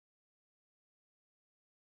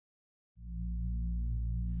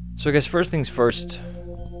So I guess first things first,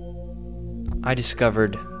 I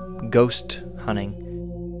discovered ghost hunting.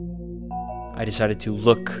 I decided to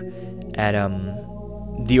look at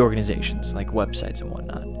the organizations, like websites and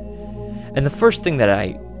whatnot. And the first thing that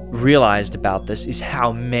I realized about this is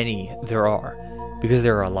how many there are, because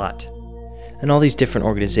there are a lot. And all these different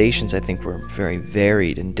organizations, I think, were very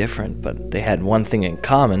varied and different, but they had one thing in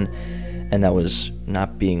common, and that was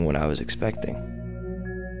not being what I was expecting.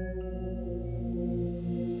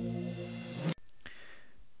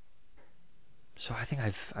 So I think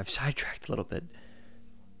I've sidetracked a little bit.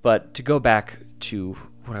 But to go back to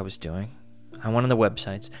what I was doing, I went on the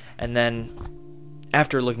websites, and then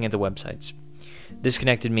after looking at the websites, this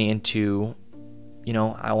connected me into,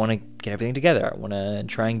 I want to get everything together. I want to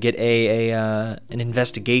try and get an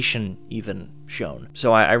investigation even shown.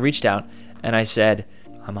 So I reached out and I said,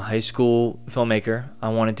 I'm a high school filmmaker. I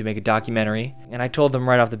wanted to make a documentary. And I told them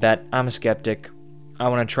right off the bat, I'm a skeptic. I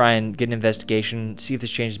want to try and get an investigation, see if this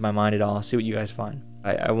changes my mind at all, see what you guys find.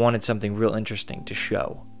 I wanted something real interesting to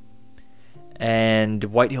show. And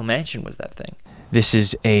White Hill Mansion was that thing. This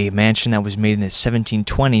is a mansion that was made in the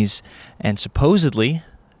 1720s, and supposedly,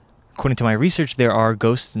 according to my research, there are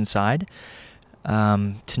ghosts inside.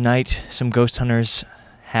 Tonight, some ghost hunters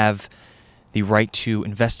have the right to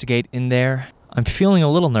investigate in there. I'm feeling a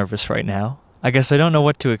little nervous right now. I guess I don't know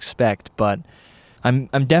what to expect, but I'm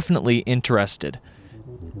definitely interested.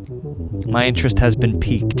 My interest has been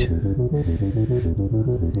piqued.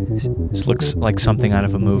 This looks like something out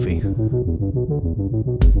of a movie.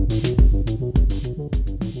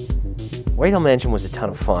 White Hill Mansion was a ton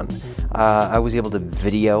of fun. I was able to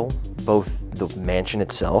video both the mansion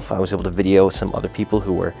itself. I was able to video some other people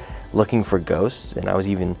who were looking for ghosts, and I was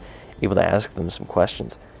even able to ask them some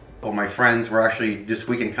questions. Well, my friends were actually this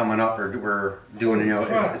weekend coming up, or we're doing,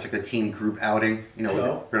 it's like a team group outing.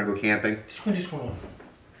 We're gonna go camping. This one.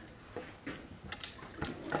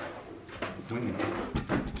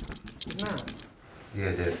 Yeah,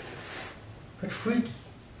 it did. Pretty freaky.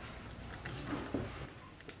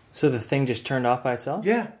 So the thing just turned off by itself?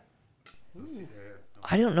 Yeah.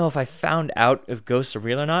 I don't know if I found out if ghosts are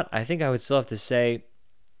real or not. I think I would still have to say,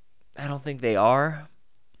 I don't think they are.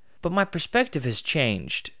 But my perspective has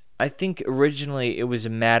changed. I think originally it was a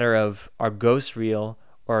matter of, are ghosts real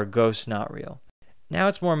or are ghosts not real? Now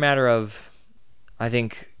it's more a matter of, I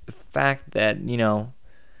think, the fact that,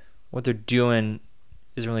 what they're doing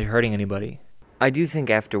isn't really hurting anybody. I do think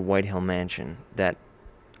after White Hill Mansion that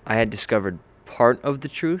I had discovered part of the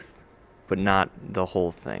truth, but not the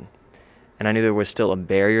whole thing. And I knew there was still a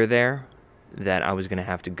barrier there that I was going to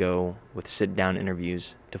have to go with sit-down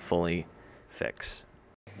interviews to fully fix.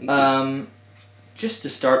 Just to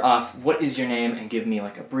start off, what is your name, and give me a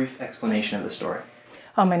brief explanation of the story.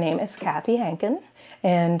 My name is Kathy Hankin,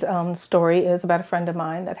 and the story is about a friend of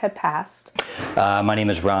mine that had passed. My name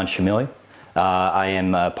is Ron Shamili. I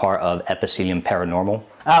am part of Epicelium Paranormal.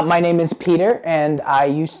 My name is Peter, and I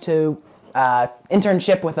used to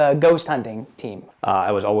internship with a ghost hunting team.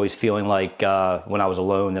 I was always feeling like when I was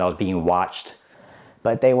alone that I was being watched.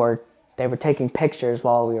 But they were taking pictures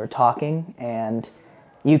while we were talking, and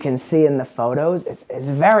you can see in the photos, it's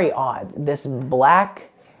very odd. This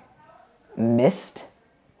black mist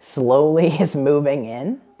slowly is moving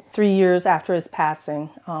in. 3 years after his passing,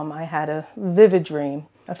 I had a vivid dream.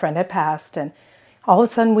 A friend had passed, and all of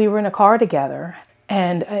a sudden we were in a car together.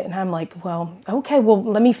 And I'm like, well, okay, well,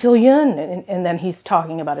 let me fill you in. And then he's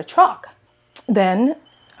talking about a truck. Then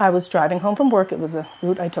I was driving home from work. It was a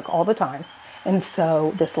route I took all the time. And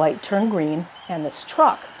so this light turned green, and this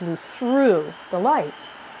truck blew through the light.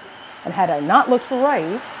 And had I not looked right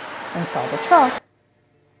and saw the truck,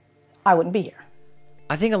 I wouldn't be here.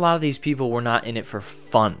 I think a lot of these people were not in it for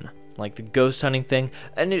fun. Like the ghost hunting thing,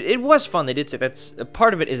 and it was fun. They did say that's a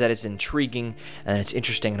part of it is that it's intriguing and it's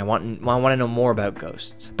interesting, and I want to know more about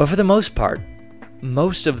ghosts. But for the most part,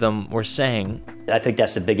 most of them were saying, I think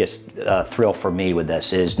that's the biggest thrill for me with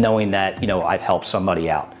this, is knowing that I've helped somebody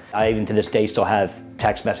out. I even to this day still have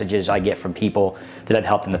text messages I get from people that I've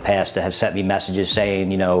helped in the past that have sent me messages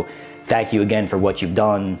saying, thank you again for what you've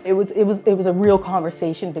done. It was a real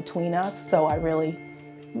conversation between us, so I really,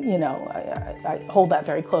 I hold that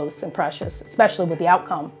very close and precious, especially with the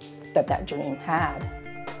outcome that dream had.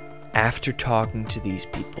 After talking to these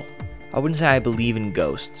people, I wouldn't say I believe in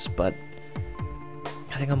ghosts, but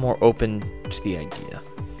I think I'm more open to the idea.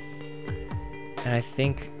 And I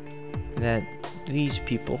think that these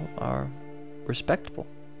people are respectable.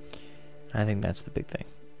 And I think that's the big thing.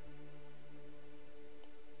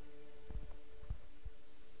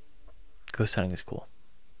 Ghost hunting is cool.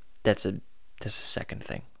 That's a second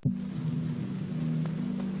thing.